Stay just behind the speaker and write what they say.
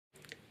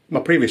my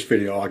previous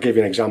video I gave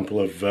you an example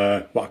of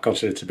what I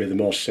consider to be the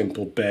most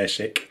simple,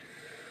 basic,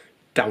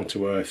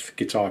 down-to-earth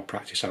guitar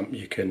practice amp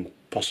you can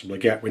possibly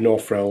get, with no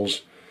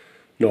frills,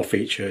 no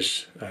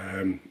features,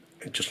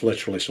 just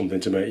literally something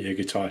to make your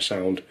guitar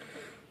sound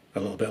a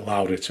little bit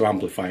louder, to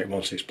amplify it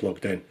once it's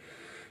plugged in.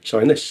 So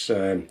in this,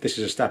 this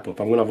is a step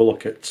up. I'm going to have a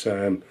look at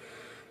a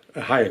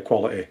higher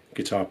quality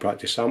guitar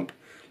practice amp.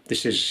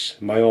 This is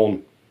my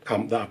own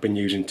amp that I've been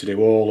using to do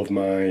all of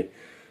my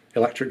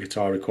electric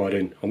guitar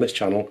recording on this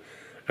channel,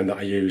 and that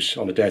I use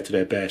on a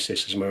day-to-day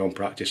basis as my own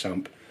practice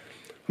amp.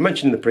 I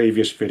mentioned in the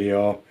previous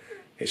video,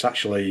 it's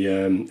actually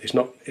it's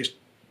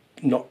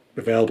not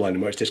available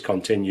anymore. It's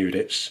discontinued.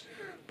 It's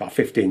about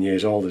 15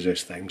 years old as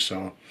this thing,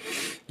 so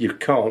you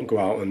can't go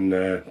out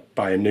and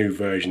buy a new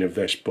version of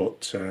this.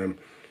 But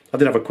I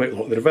did have a quick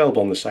look. They're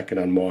available on the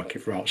second-hand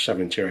market for about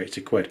 70 or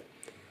 80 quid.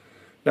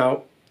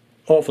 Now,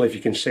 hopefully, if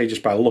you can see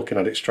just by looking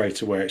at it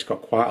straight away, it's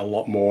got quite a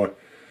lot more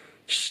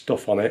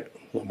stuff on it,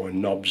 a lot more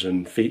knobs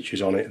and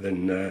features on it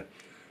than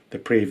the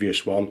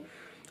previous one.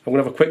 I'm going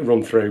to have a quick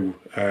run through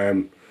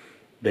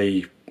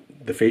the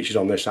features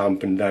on this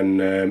amp, and then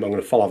I'm going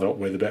to follow that up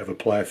with a bit of a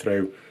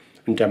playthrough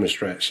and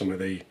demonstrate some of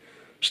the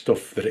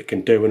stuff that it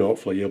can do, and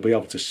hopefully you'll be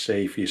able to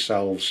see for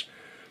yourselves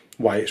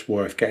why it's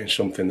worth getting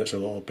something that's a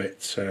little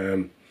bit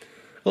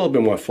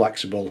more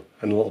flexible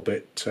and a little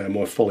bit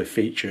more fully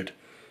featured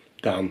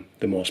than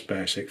the most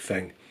basic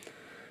thing.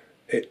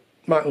 It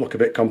might look a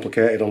bit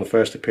complicated on the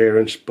first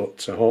appearance,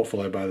 but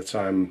hopefully by the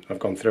time I've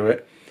gone through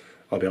it,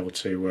 I'll be able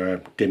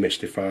to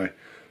demystify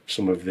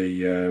some of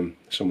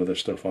the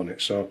stuff on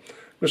it. So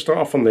we'll start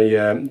off on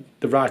the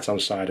right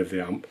hand side of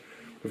the amp.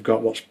 We've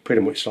got what's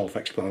pretty much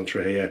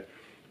self-explanatory here,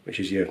 which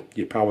is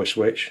your power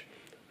switch,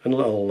 and a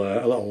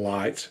little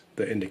light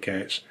that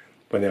indicates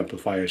when the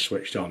amplifier is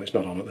switched on. It's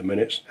not on at the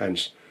minute,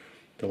 hence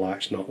the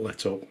light's not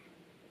lit up.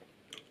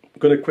 I'm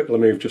going to quickly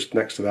move just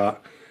next to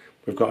that.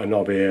 We've got a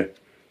knob here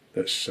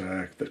that's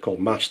called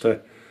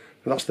Master,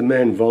 and that's the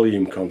main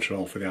volume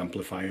control for the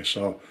amplifier.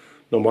 So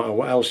no matter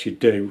what else you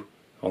do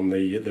on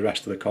the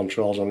rest of the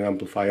controls on the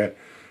amplifier,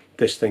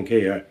 this thing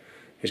here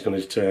is going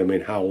to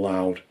determine how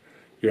loud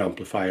your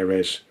amplifier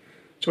is.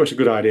 So it's a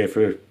good idea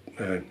for,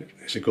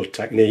 it's a good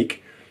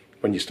technique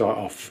when you start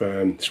off,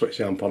 switch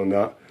the amp on and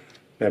that,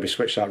 maybe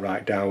switch that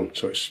right down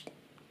so it's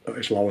at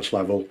its lowest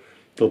level.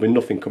 There'll be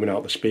nothing coming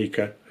out the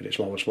speaker at its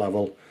lowest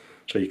level,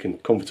 so you can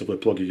comfortably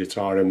plug your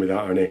guitar in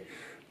without any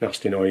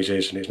nasty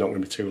noises, and it's not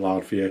going to be too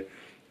loud for you.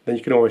 Then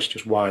you can always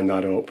just wind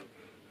that up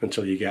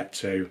until you get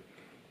to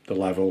the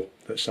level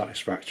that's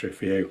satisfactory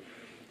for you.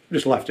 I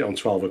just left it on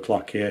 12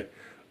 o'clock here.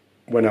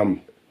 When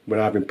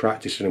I've been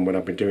practicing and when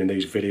I've been doing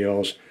these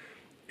videos,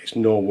 it's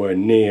nowhere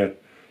near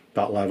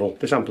that level.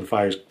 This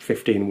amplifier is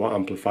 15 watt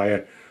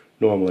amplifier.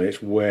 Normally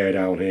it's way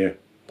down here.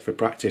 For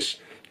practice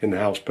in the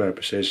house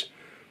purposes,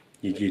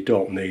 you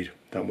don't need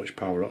that much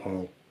power at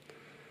all.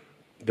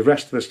 The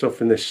rest of the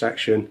stuff in this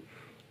section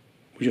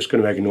we're just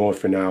going to ignore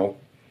for now,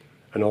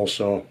 and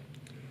also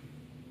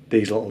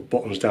these little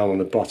buttons down on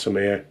the bottom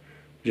here,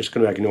 we're just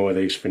going to ignore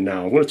these for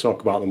now. I'm going to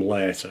talk about them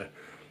later,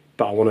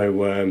 but I want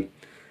to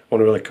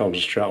really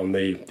concentrate on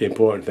the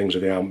important things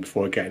of the amp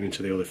before getting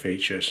into the other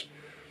features.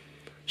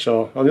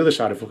 So on the other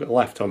side, if you look at the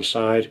left hand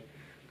side,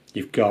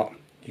 you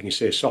can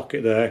see a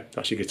socket there.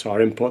 That's your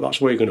guitar input. That's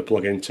where you're going to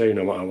plug into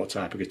no matter what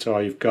type of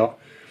guitar you've got.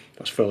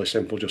 That's fairly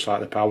simple, just like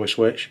the power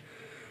switch.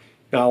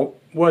 Now,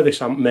 where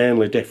this amp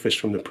mainly differs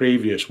from the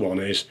previous one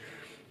is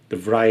the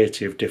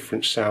variety of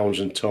different sounds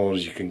and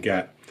tones you can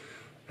get,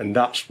 and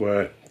that's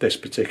where this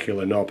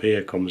particular knob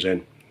here comes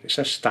in. It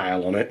says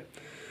style on it.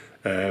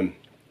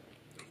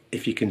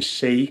 If you can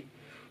see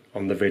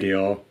on the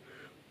video,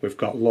 we've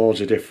got loads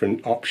of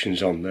different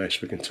options on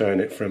this. We can turn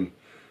it from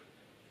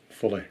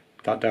fully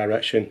that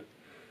direction,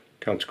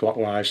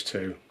 counterclockwise,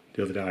 to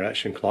the other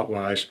direction,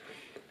 clockwise.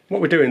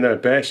 What we're doing there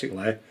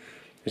basically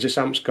is this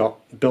amp's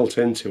got built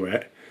into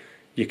it,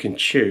 you can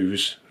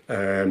choose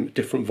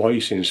different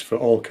voicings for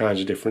all kinds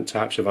of different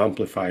types of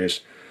amplifiers.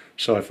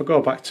 So if I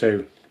go back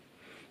to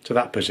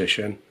that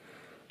position,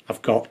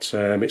 I've got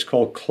it's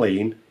called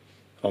clean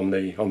on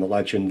the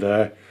legend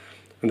there,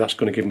 and that's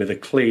going to give me the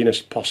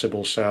cleanest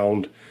possible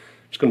sound.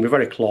 It's going to be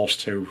very close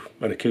to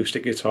an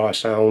acoustic guitar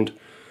sound,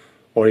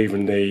 or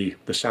even the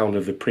sound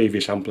of the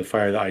previous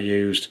amplifier that I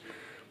used.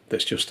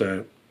 That's just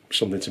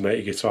something to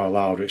make your guitar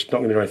louder. It's not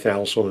going to do anything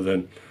else other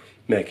than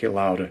make it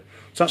louder.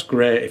 So that's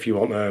great if you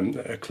want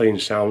a clean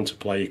sound to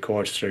play your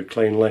chords through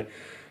cleanly,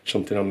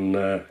 something on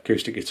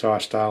acoustic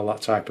guitar style,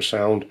 that type of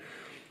sound.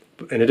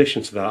 But in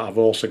addition to that, I've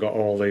also got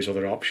all these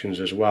other options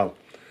as well.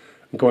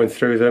 I'm going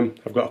through them.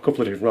 I've got a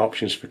couple of different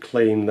options for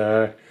clean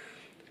there.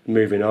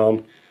 Moving on,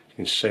 you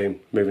can see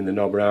moving the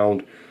knob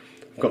around.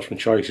 I've got some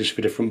choices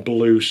for different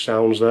blues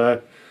sounds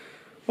there.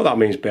 What that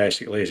means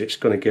basically is it's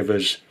going to give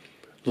us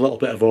a little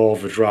bit of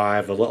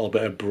overdrive, a little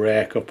bit of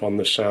break up on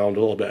the sound, a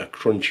little bit of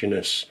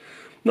crunchiness.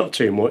 Not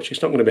too much.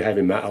 It's not going to be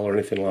heavy metal or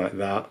anything like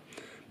that,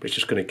 but it's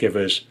just going to give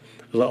us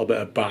a little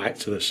bit of bite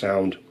to the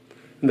sound.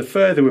 And the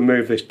further we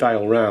move this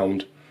dial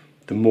round,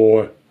 the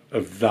more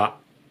of that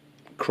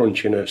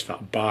crunchiness,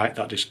 that bite,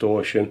 that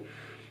distortion.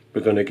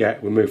 We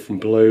move from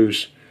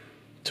blues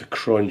to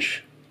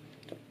crunch.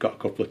 Got a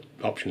couple of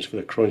options for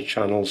the crunch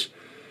channels.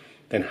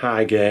 Then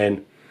high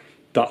gain,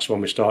 that's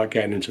when we start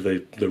getting into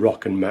the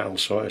rock and metal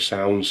sort of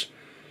sounds.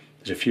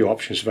 There's a few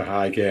options for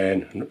high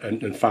gain,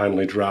 and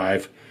finally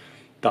drive.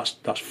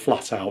 That's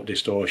flat out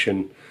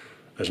distortion,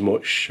 as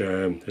much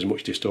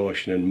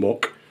distortion and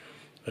muck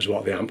as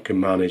what the amp can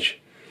manage.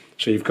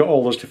 So you've got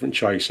all those different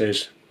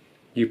choices.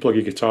 You plug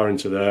your guitar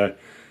into there,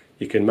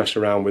 you can mess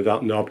around with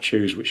that knob,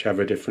 choose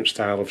whichever different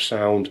style of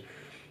sound.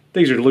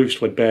 These are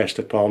loosely based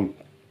upon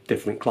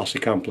different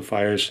classic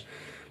amplifiers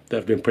that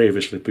have been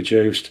previously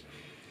produced,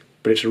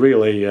 but it's a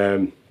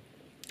really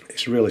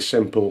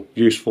simple,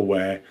 useful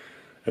way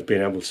of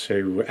being able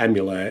to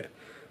emulate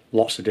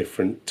lots of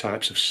different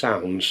types of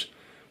sounds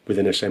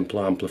within a simple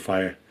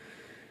amplifier.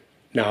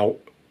 Now,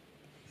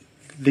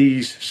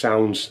 these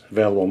sounds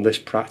available on this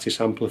practice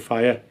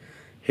amplifier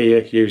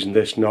here, using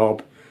this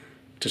knob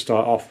to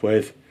start off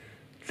with,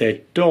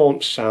 they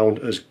don't sound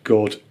as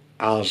good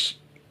as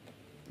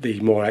the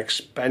more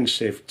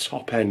expensive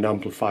top-end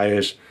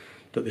amplifiers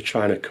that they're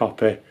trying to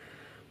copy,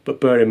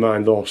 but bear in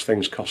mind those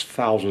things cost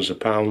thousands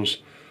of pounds.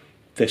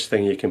 This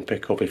thing you can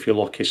pick up if you're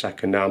lucky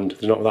second hand.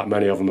 There's not that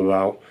many of them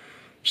about,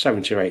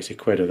 70 or 80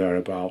 quid or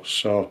thereabouts.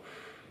 So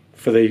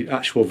for the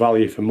actual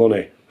value for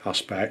money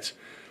aspect,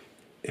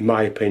 in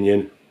my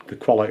opinion, the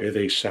quality of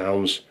these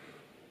sounds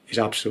is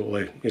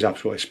absolutely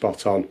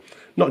spot on.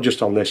 Not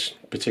just on this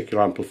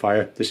particular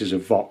amplifier. This is a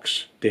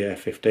Vox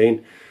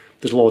DA15.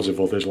 There's loads of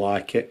others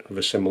like it, of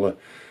a similar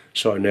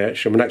sort of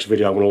nature. In my next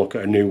video I'm going to look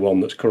at a new one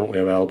that's currently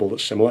available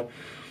that's similar.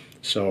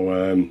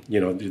 So you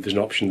know, there's an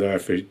option there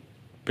for you to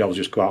be able to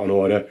just go out and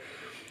order.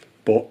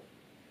 But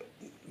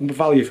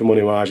value for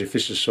money wise, if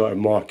this is the sort of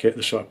market,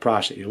 the sort of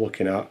price that you're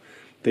looking at,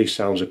 these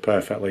sounds are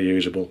perfectly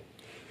usable.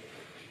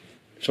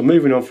 So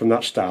moving on from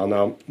that style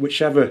now,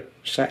 whichever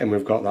setting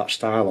we've got that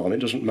style on, it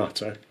doesn't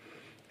matter,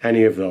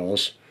 any of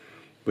those,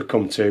 we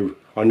come to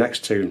our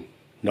next two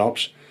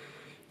knobs.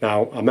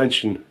 Now I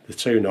mention the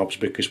two knobs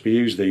because we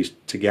use these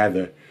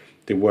together,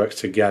 they work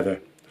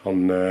together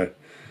on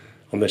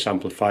this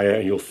amplifier,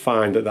 and you'll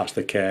find that that's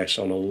the case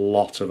on a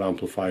lot of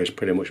amplifiers,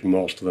 pretty much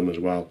most of them as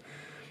well.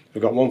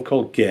 We've got one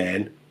called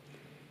gain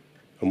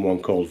and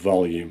one called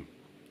volume.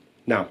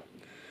 Now,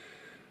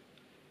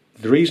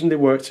 the reason they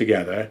work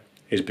together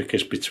is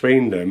because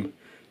between them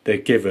they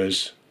give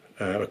us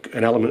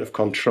an element of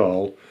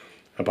control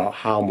about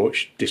how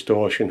much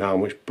distortion, how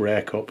much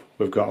breakup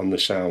we've got on the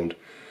sound.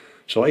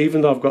 So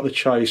even though I've got the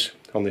choice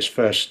on this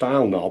first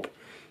style knob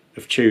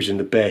of choosing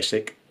the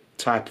basic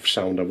type of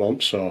sound I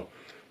want, so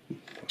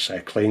let's say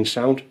a clean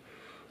sound,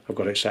 I've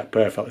got it set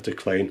perfectly to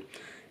clean.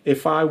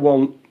 If I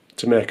want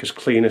to make as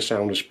clean a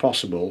sound as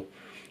possible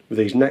with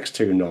these next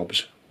two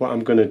knobs, what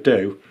I'm going to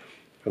do,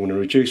 I'm going to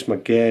reduce my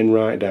gain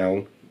right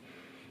down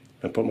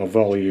and put my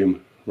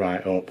volume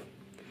right up,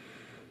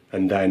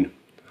 and then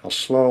I'll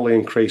slowly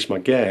increase my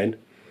gain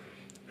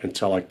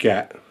until I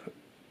get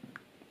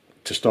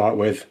to start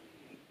with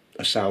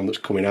a sound that's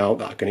coming out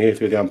that I can hear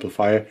through the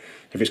amplifier.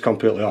 If it's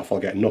completely off, I'll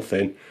get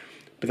nothing,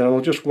 but then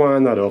I'll just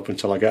wind that up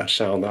until I get a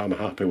sound that I'm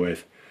happy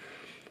with.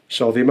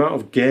 So the amount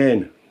of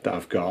gain that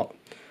I've got,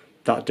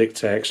 that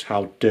dictates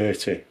how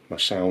dirty my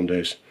sound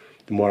is.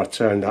 The more I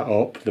turn that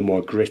up, the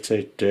more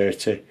gritty,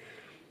 dirty,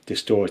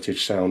 distorted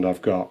sound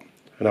I've got.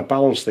 And I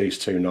balance these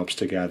two knobs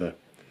together.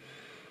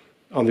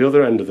 On the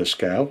other end of the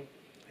scale,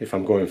 if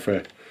I'm going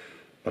for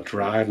my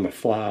drive, my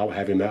flat out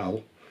heavy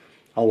metal,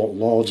 I want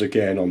loads of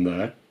gain on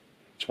there.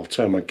 So I'll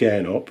turn my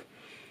gain up,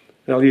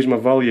 and I'll use my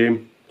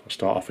volume. I'll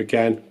start off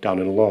again, down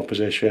in a low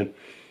position,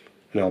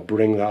 and I'll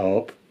bring that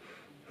up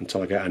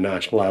until I get a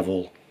nice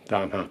level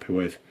that I'm happy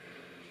with.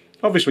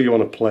 Obviously you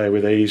want to play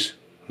with these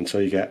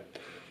until you get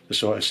the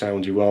sort of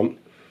sound you want,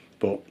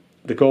 but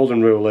the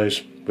golden rule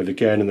is, with the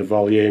gain and the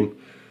volume,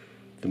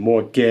 the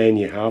more gain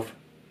you have,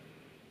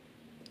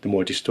 the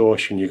more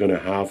distortion you're going to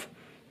have.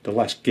 The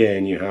less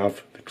gain you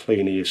have, the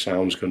cleaner your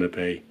sound's going to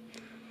be.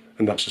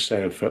 And that's the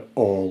same for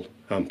all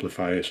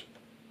amplifiers.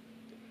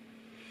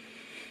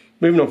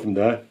 Moving on from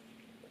there,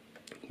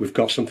 we've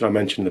got something I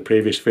mentioned in the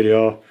previous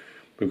video.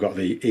 We've got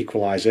the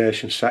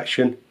equalization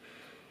section.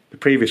 The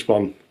previous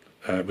one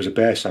was a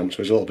bass amp,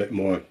 so it's a little bit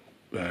more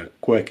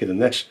quirky than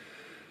this.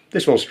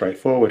 This one's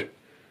straightforward.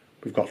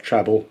 We've got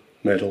treble,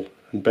 middle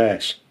and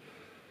bass.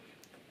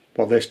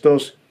 What this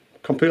does,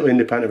 completely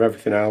independent of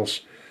everything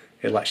else,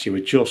 it lets you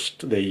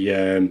adjust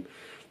the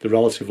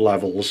relative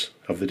levels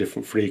of the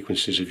different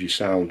frequencies of your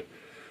sound.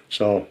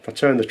 So if I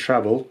turn the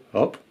treble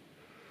up,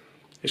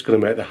 it's going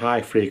to make the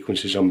high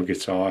frequencies on my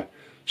guitar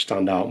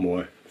stand out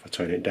more. If I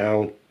turn it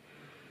down,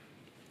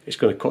 it's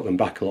going to cut them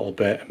back a little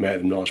bit and make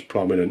them not as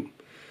prominent.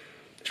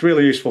 It's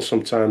really useful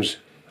sometimes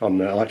on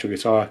the electric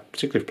guitar,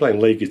 particularly if playing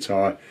lead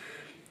guitar.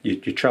 Your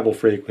treble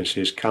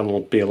frequencies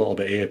can be a little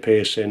bit ear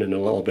piercing and a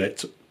little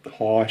bit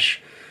harsh,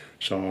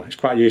 so it's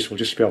quite useful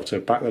just to be able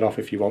to back that off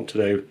if you want to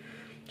do,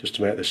 just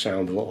to make the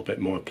sound a little bit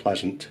more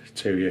pleasant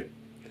to you.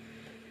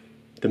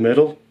 The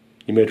middle,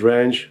 your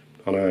mid-range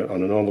on a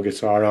normal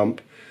guitar amp,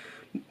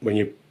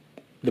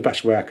 the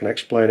best way I can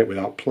explain it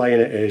without playing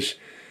it is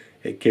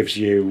it gives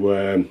you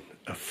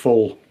a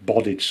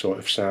full-bodied sort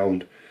of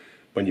sound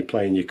when you're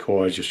playing your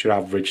chords, just your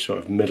average sort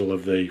of middle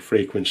of the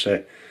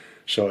frequency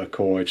sort of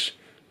chords.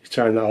 You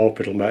turn that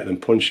up, it'll make them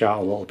punch out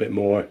a little bit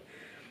more.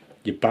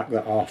 You back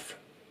that off.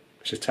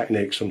 It's a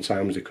technique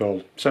sometimes they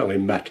call, certainly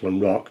in metal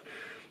and rock,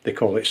 they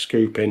call it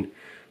scooping,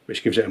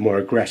 which gives it a more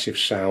aggressive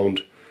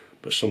sound,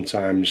 but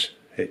sometimes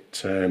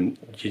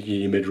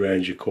your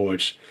mid-range, your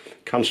chords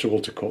can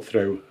struggle to cut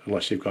through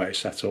unless you've got it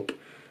set up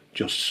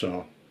just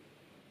so.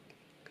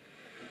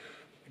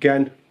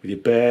 Again, with your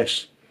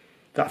bass,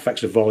 that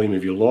affects the volume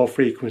of your low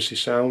frequency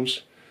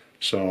sounds.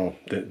 So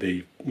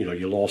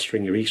your low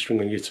string, your E string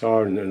on your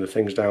guitar and the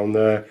things down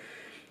there,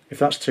 if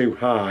that's too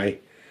high,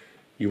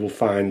 you will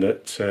find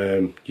that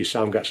your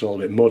sound gets a little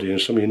bit muddy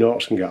and some of your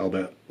notes can get a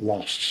little bit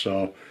lost.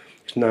 So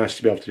it's nice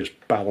to be able to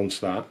just balance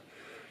that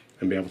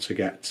and be able to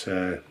get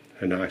a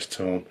nice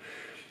tone.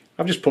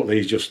 I've just put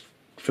these just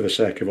for the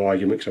sake of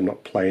argument because I'm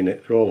not playing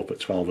it. They're all up at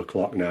 12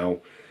 o'clock now.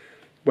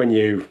 When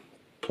you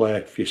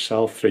play for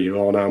yourself through your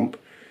own amp,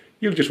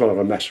 you'll just want to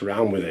have a mess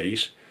around with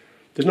these.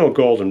 There's no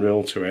golden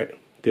rule to it.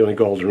 The only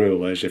golden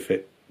rule is if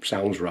it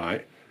sounds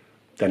right,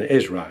 then it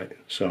is right.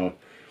 So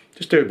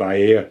just do it by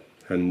ear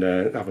and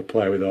have a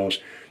play with those.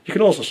 You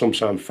can also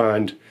sometimes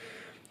find,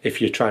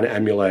 if you're trying to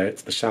emulate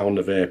the sound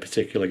of a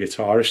particular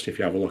guitarist, if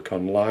you have a look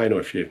online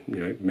or if you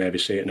maybe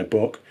see it in a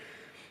book,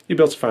 you'll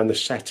be able to find the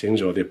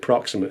settings or the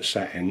approximate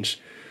settings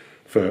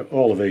for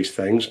all of these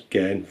things: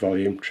 gain,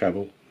 volume,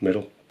 treble,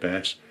 middle,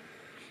 bass,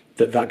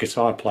 that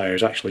guitar player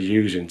is actually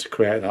using to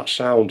create that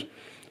sound.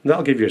 And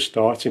that'll give you a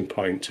starting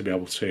point to be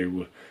able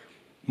to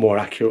more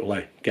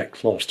accurately get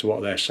close to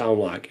what they sound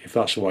like, if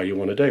that's what you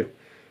want to do.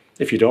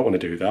 If you don't want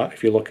to do that,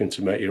 if you're looking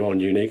to make your own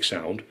unique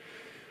sound,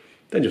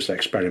 then just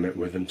experiment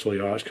with them until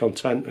your heart's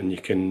content and you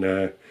can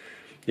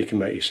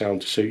make your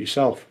sound to suit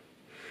yourself.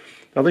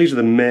 Now these are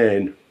the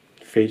main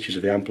features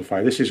of the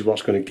amplifier. This is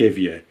what's going to give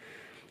you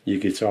your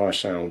guitar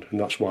sound, and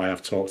that's why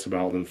I've talked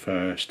about them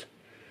first.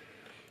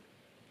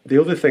 The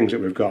other things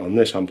that we've got on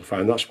this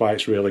amplifier, and that's why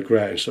it's really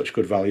great and such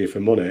good value for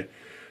money,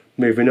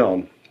 moving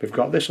on, we've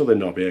got this other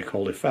knob here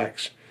called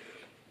effects.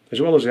 As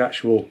well as the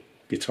actual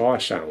guitar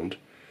sound,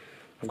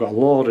 I've got a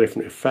load of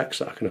different effects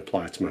that I can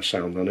apply to my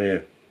sound on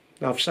here.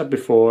 Now I've said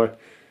before,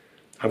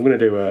 I'm going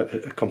to do a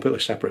completely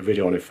separate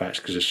video on effects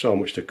because there's so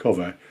much to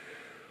cover,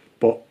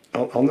 but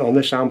on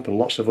this amp and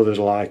lots of others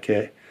like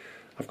it,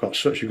 I've got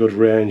such a good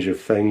range of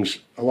things.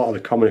 A lot of the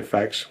common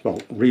effects, well,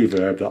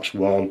 reverb, that's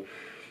one.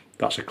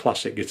 That's a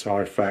classic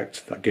guitar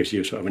effect that gives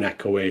you sort of an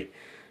echoey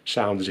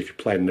sound as if you're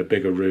playing in a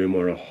bigger room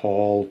or a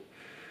hall.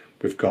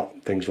 We've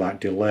got things like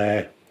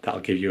delay,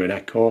 that'll give you an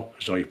echo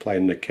as though you're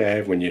playing in a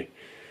cave when you're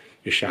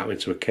shouting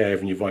into a cave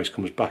and your voice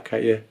comes back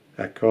at you.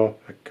 Echo,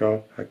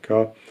 echo,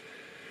 echo.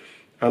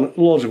 And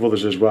loads of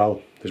others as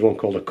well. There's one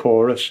called a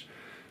chorus,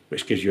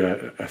 which gives you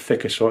a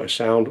thicker sort of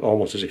sound,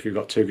 almost as if you've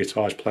got two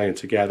guitars playing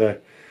together.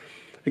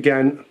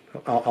 Again,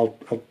 I'll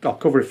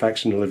cover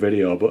effects in another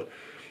video, but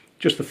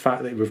just the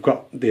fact that we've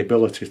got the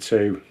ability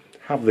to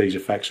have these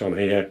effects on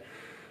here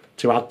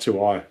to add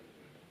to our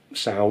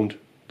sound,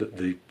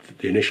 the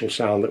initial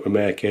sound that we're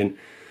making,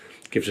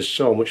 gives us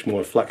so much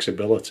more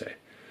flexibility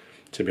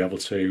to be able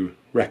to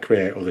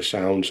recreate other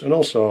sounds and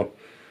also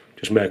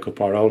just make up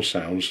our own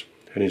sounds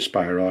and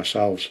inspire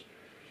ourselves.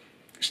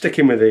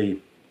 Sticking with the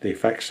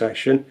effects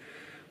section,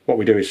 what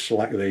we do is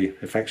select the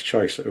effects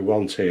choice that we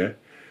want here.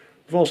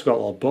 We've also got a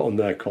little button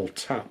there called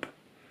tap.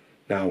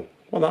 Now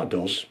what that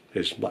does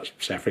is, let's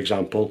say for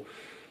example,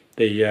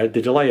 the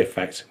delay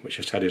effect, which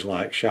I said is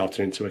like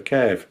shouting into a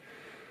cave.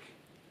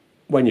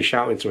 When you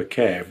shout into a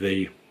cave,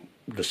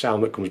 the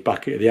sound that comes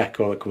back, the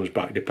echo that comes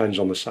back, depends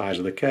on the size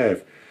of the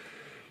cave.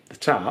 The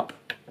tap,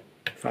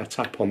 if I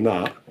tap on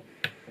that,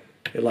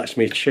 it lets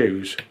me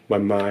choose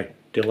when my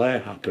delay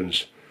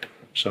happens.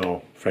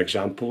 So for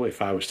example,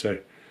 if I was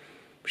to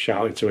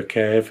shout into a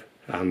cave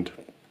and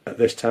at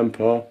this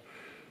tempo,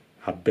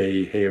 I'd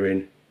be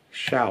hearing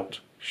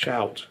shout,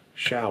 shout,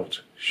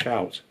 shout,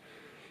 shout.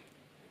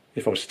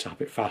 If I was to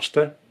tap it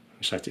faster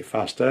and set it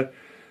faster,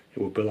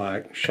 it would be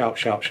like shout,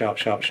 shout, shout,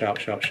 shout,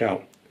 shout, shout,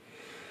 shout.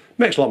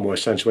 Makes a lot more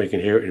sense when you can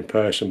hear it in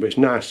person, but it's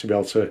nice to be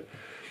able to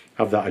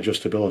have that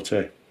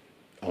adjustability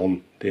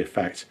on the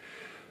effect.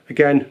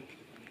 Again,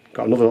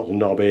 got another little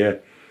knob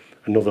here,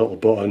 another little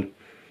button.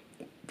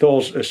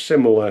 Those are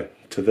similar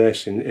to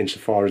this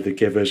insofar as they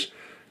give us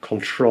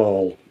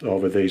control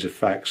over these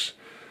effects.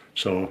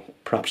 So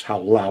perhaps how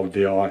loud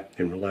they are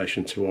in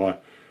relation to our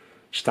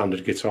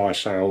standard guitar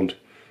sound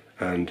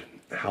and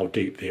how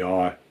deep they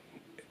are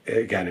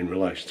again in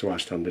relation to our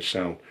standard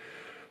sound.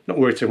 Not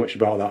worry too much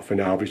about that for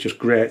now, but it's just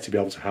great to be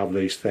able to have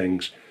these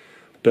things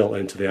built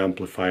into the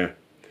amplifier.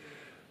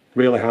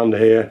 Really handy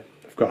here,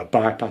 I've got a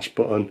bypass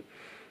button,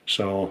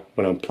 so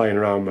when I'm playing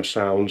around with my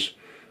sounds,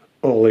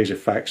 all these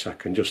effects I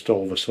can just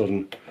all of a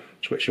sudden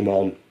switch them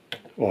on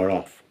or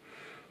off.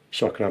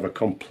 So I can have a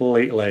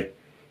completely,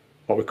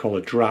 what we call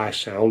a dry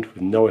sound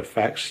with no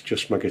effects,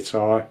 just my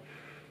guitar,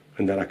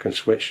 and then I can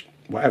switch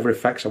whatever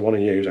effects I want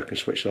to use, I can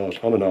switch those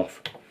on and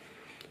off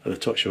at the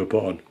touch of a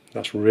button.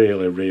 That's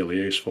really, really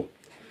useful.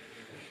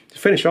 To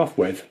finish off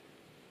with,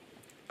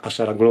 I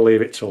said I'm going to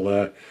leave it till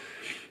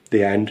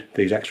the end,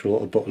 these extra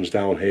little buttons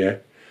down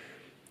here.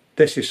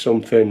 This is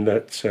something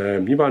that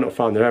you might not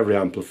find in every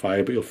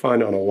amplifier, but you'll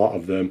find it on a lot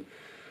of them,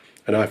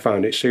 and I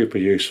found it super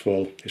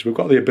useful. Is we've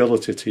got the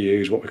ability to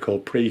use what we call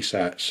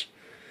presets.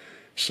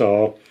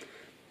 So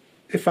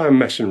if I'm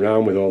messing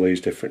around with all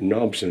these different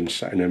knobs and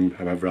setting them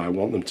however I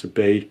want them to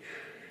be,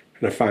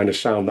 and I find a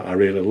sound that I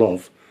really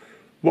love,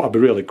 what would be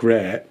really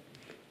great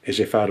is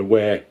if I had a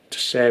way to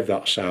save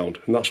that sound,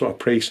 and that's what a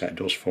preset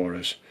does for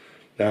us.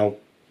 Now,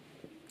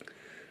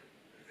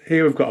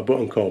 here we've got a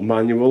button called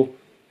manual.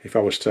 If I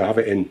was to have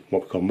it in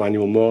what we call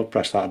manual mode,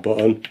 press that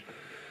button.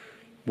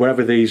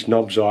 Wherever these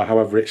knobs are,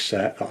 however it's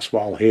set, that's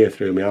what I'll hear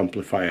through my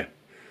amplifier.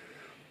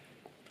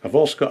 I've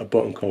also got a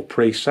button called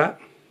preset,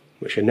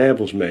 which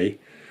enables me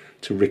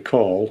to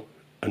recall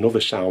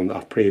another sound that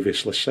I've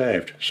previously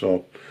saved.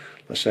 So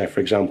let's say, for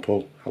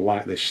example, I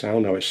like this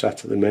sound, how it's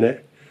set at the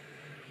minute.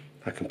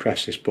 I can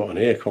press this button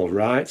here called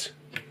write.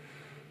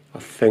 I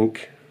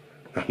think,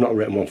 I've not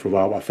written one for a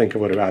while, but I think I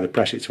would have either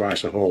press it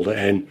twice or hold it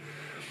in.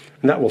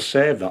 And that will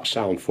save that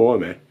sound for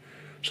me,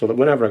 so that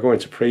whenever I go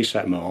into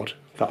preset mode,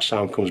 that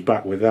sound comes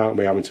back without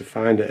me having to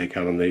find it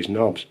again on these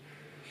knobs.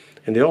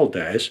 In the old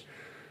days,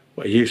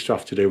 what you used to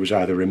have to do was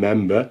either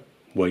remember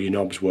where your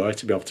knobs were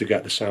to be able to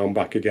get the sound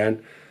back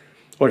again,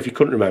 or if you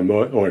couldn't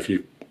remember, or if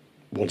you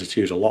wanted to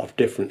use a lot of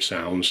different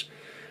sounds,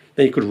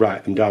 then you could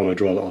write them down and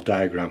draw a little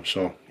diagram.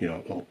 So, you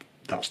know, well,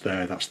 that's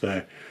there, that's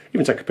there.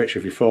 Even take a picture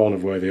of your phone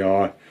of where they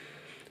are,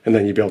 and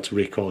then you'll be able to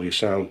recall your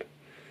sound.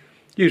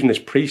 Using this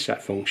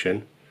preset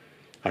function,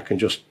 I can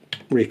just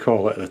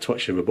recall it at the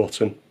touch of a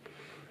button,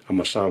 and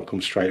my sound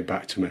comes straight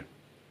back to me.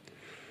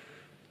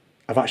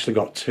 I've actually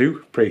got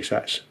two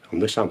presets on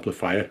this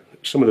amplifier.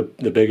 Some of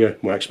the bigger,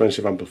 more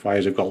expensive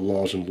amplifiers have got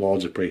loads and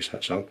loads of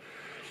presets on.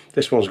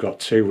 This one's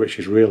got two, which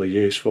is really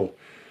useful.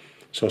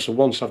 So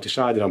once I've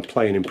decided I'm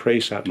playing in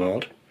preset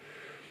mode,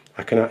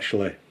 I can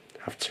actually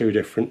have two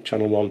different,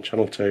 channel 1,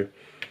 channel 2,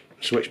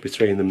 switch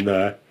between them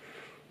there.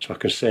 So I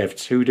can save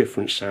two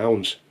different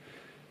sounds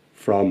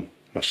from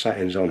my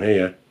settings on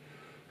here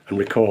and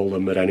recall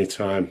them at any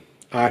time.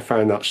 I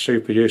find that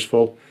super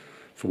useful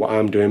for what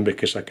I'm doing,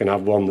 because I can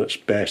have one that's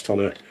based on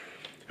a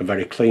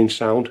very clean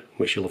sound,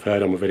 which you'll have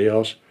heard on my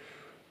videos,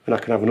 and I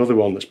can have another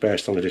one that's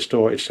based on a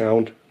distorted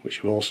sound,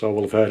 which you also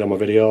will have heard on my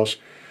videos,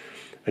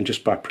 and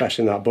just by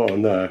pressing that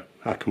button there,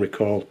 I can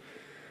recall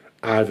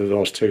either of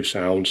those two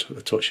sounds at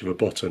the touch of a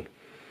button.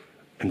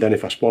 And then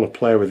if I want to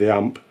play with the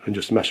amp and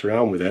just mess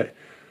around with it,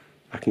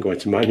 I can go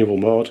into manual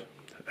mode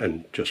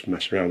and just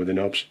mess around with the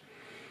knobs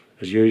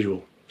as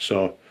usual.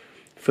 So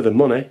for the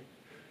money,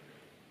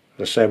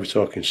 as I say, we're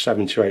talking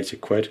 70 or 80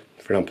 quid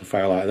for an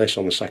amplifier like this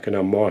on the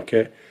second-hand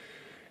market.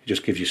 It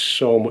just gives you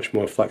so much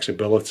more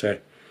flexibility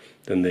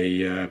than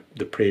the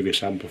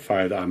previous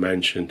amplifier that I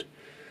mentioned.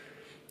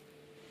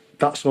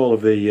 That's all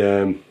of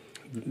the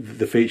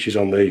features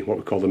on the what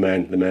we call the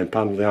main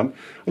panel of the amp.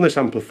 On this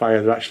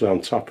amplifier, they're actually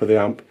on top of the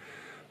amp.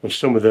 On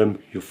some of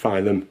them, you'll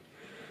find them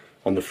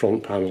on the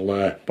front panel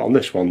there, but on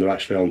this one, they're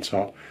actually on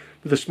top.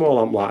 With a small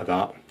amp like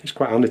that, it's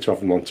quite handy to have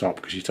them on top,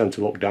 because you tend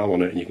to look down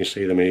on it and you can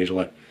see them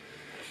easily.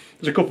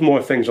 There's a couple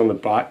more things on the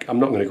back. I'm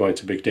not going to go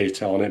into big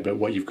detail on it, but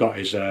what you've got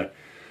is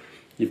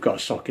you've got a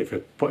socket for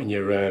putting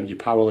your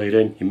power lead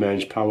in, your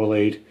mains power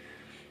lead.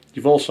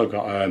 You've also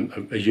got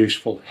a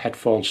useful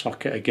headphone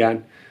socket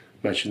again.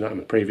 I mentioned that in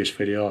my previous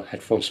video.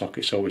 Headphone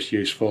socket's always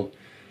useful.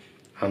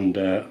 And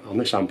on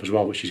this amp as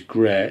well, which is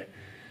great,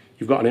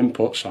 you've got an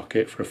input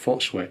socket for a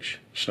foot switch.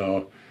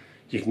 So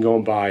you can go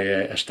and buy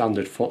a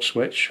standard foot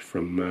switch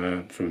from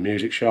a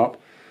music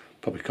shop.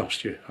 Probably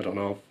cost you, I don't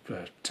know,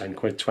 10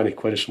 quid, 20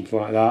 quid or something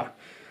like that.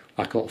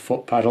 Like a little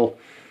foot pedal.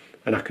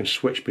 And I can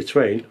switch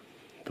between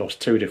those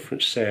two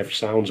different saved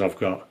sounds I've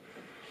got.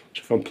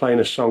 So if I'm playing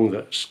a song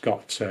that's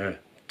got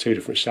two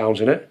different sounds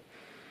in it,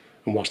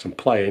 and whilst I'm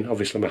playing,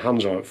 obviously my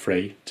hands aren't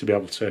free to be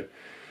able to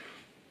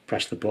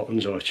press the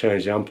buttons or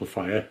change the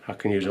amplifier, I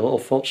can use a little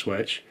foot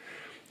switch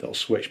that'll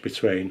switch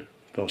between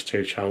those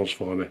two channels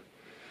for me.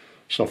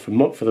 So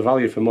for the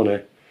value for money,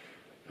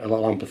 a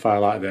little amplifier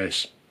like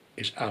this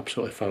is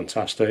absolutely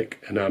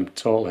fantastic, and I'm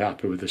totally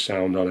happy with the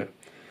sound on it.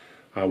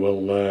 I'll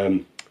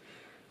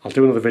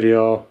do another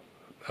video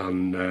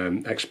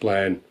and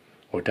explain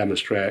or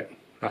demonstrate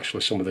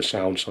actually some of the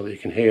sounds so that you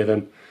can hear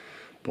them,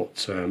 but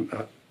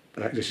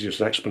this is just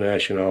an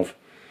explanation of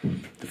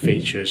the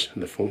features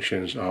and the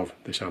functions of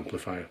this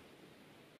amplifier.